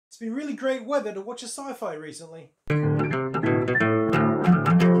been really great weather to watch a sci-fi recently.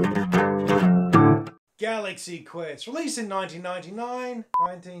 Galaxy Quest, released in 1999.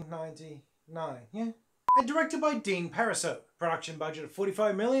 1999, yeah? And directed by Dean Parisot. Production budget of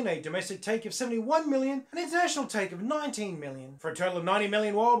 $45 million, a domestic take of $71 million, an international take of $19 million, for a total of $90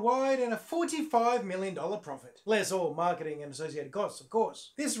 million worldwide and a $45 million profit. Less all marketing and associated costs, of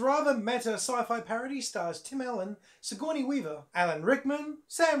course. This rather meta sci-fi parody stars Tim Allen, Sigourney Weaver, Alan Rickman,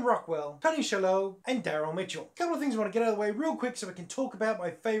 Sam Rockwell, Tony Shalhoub, and Daryl Mitchell. A couple of things I want to get out of the way real quick so we can talk about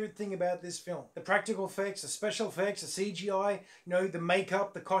my favorite thing about this film. The practical effects, the special effects, the CGI, you know, the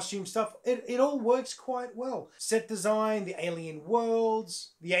makeup, the costume stuff, it all works quite well. Set design, the alien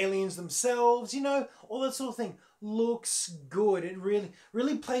worlds, the aliens themselves, you know, all that sort of thing looks good. It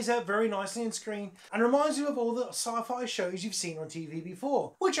really plays out very nicely on screen and reminds you of all the sci-fi shows you've seen on TV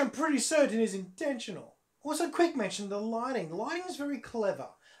before, which I'm pretty certain is intentional. Also, quick mention, the lighting. The lighting is very clever.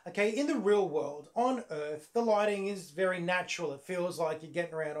 Okay, in the real world, on Earth, the lighting is very natural. It feels like you're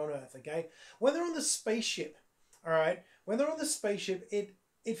getting around on Earth, okay? When they're on the spaceship, all right, when they're on the spaceship,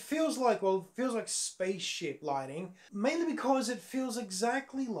 it feels like, well, it feels like spaceship lighting, mainly because it feels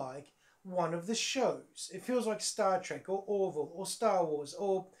exactly like one of the shows. It feels like Star Trek or Orville or Star Wars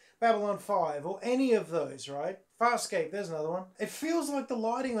or Babylon 5 or any of those, right? Farscape, there's another one. It feels like the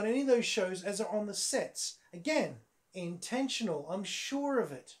lighting on any of those shows as they're on the sets. Again, intentional, I'm sure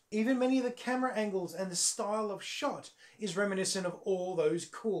of it. Even many of the camera angles and the style of shot is reminiscent of all those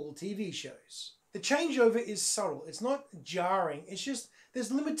cool TV shows. The changeover is subtle. It's not jarring. It's just there's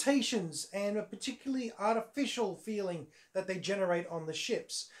limitations and a particularly artificial feeling that they generate on the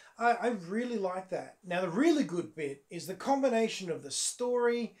ships. I really like that. Now, the really good bit is the combination of the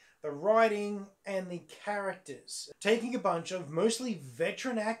story, the writing, and the characters. Taking a bunch of mostly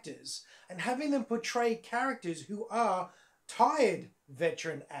veteran actors and having them portray characters who are tired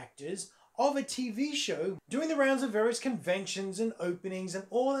veteran actors of a TV show, doing the rounds of various conventions and openings and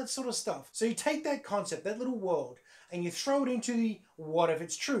all that sort of stuff. So you take that concept, that little world, and you throw it into the what if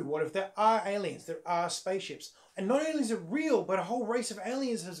it's true? What if there are aliens? There are spaceships. And not only is it real, but a whole race of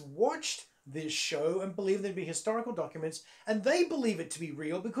aliens has watched this show and believe them to be historical documents, and they believe it to be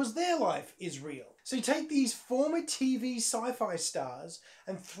real because their life is real. So you take these former TV sci-fi stars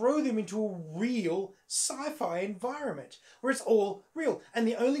and throw them into a real sci-fi environment where it's all real. And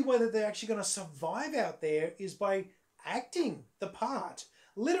the only way that they're actually going to survive out there is by acting the part.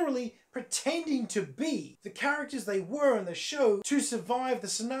 Literally pretending to be the characters they were in the show to survive the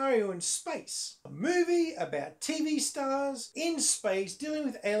scenario in space. A movie about TV stars in space dealing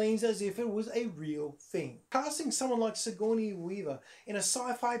with aliens as if it was a real thing. Casting someone like Sigourney Weaver in a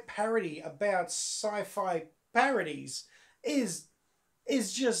sci-fi parody about sci-fi parodies is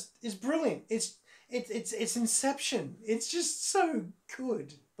brilliant. It's Inception. It's just so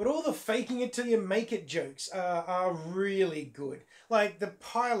good. But all the faking it till you make it jokes are really good. Like the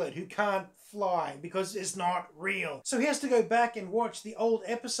pilot who can't fly because it's not real. So he has to go back and watch the old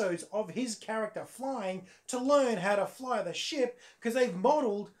episodes of his character flying to learn how to fly the ship because they've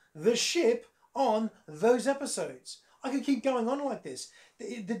modeled the ship on those episodes. I could keep going on like this.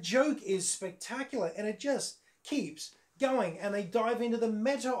 The joke is spectacular and it just keeps going, and they dive into the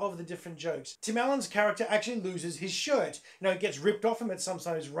meta of the different jokes. Tim Allen's character actually loses his shirt. You know, it gets ripped off him at some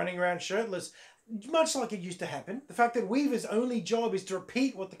times, running around shirtless, much like it used to happen. The fact that Weaver's only job is to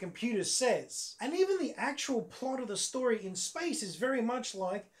repeat what the computer says. And even the actual plot of the story in space is very much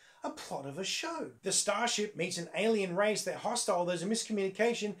like a plot of a show. The starship meets an alien race, they're hostile, there's a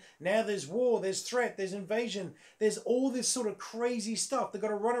miscommunication, now there's war, there's threat, there's invasion, there's all this sort of crazy stuff. They've got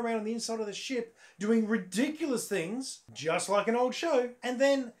to run around on the inside of the ship doing ridiculous things, just like an old show. And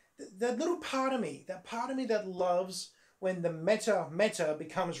then that little part of me, that loves when the meta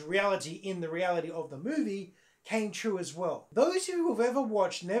becomes reality in the reality of the movie, came true as well. Those who have ever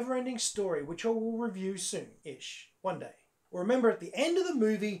watched Neverending Story, which I will review soon-ish, one day, remember at the end of the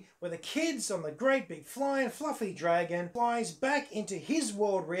movie where the kids on the great big flying fluffy dragon flies back into his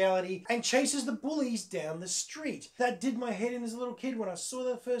world reality and chases the bullies down the street. That did my head in as a little kid when I saw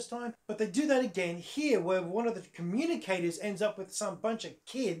that the first time. But they do that again here where one of the communicators ends up with some bunch of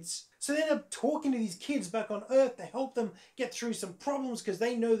kids. So they end up talking to these kids back on Earth to help them get through some problems because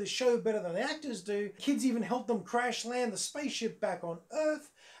they know the show better than the actors do. Kids even help them crash land the spaceship back on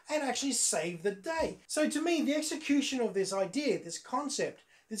Earth and actually save the day. So to me, the execution of this idea, this concept,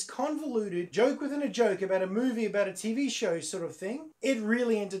 this convoluted joke within a joke about a movie, about a TV show sort of thing, it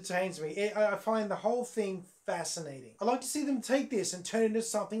really entertains me. I find the whole thing fascinating. I like to see them take this and turn it into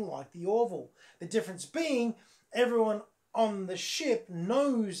something like the Orville. The difference being, everyone on the ship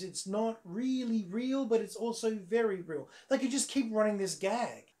knows it's not really real, but it's also very real. They could just keep running this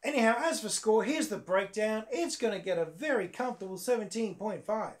gag. Anyhow, as for score, here's the breakdown. It's going to get a very comfortable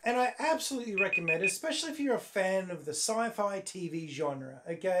 17.5. And I absolutely recommend it, especially if you're a fan of the sci-fi TV genre,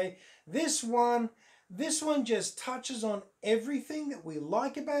 okay? This one just touches on everything that we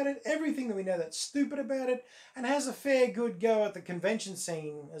like about it, everything that we know that's stupid about it, and has a fair good go at the convention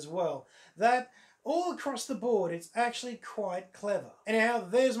scene as well. That, all across the board, it's actually quite clever. Anyhow,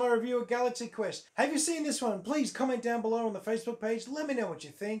 there's my review of Galaxy Quest. Have you seen this one? Please comment down below on the Facebook page. Let me know what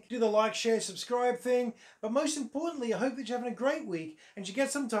you think. Do the like, share, subscribe thing. But most importantly, I hope that you're having a great week and you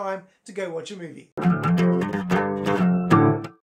get some time to go watch a movie.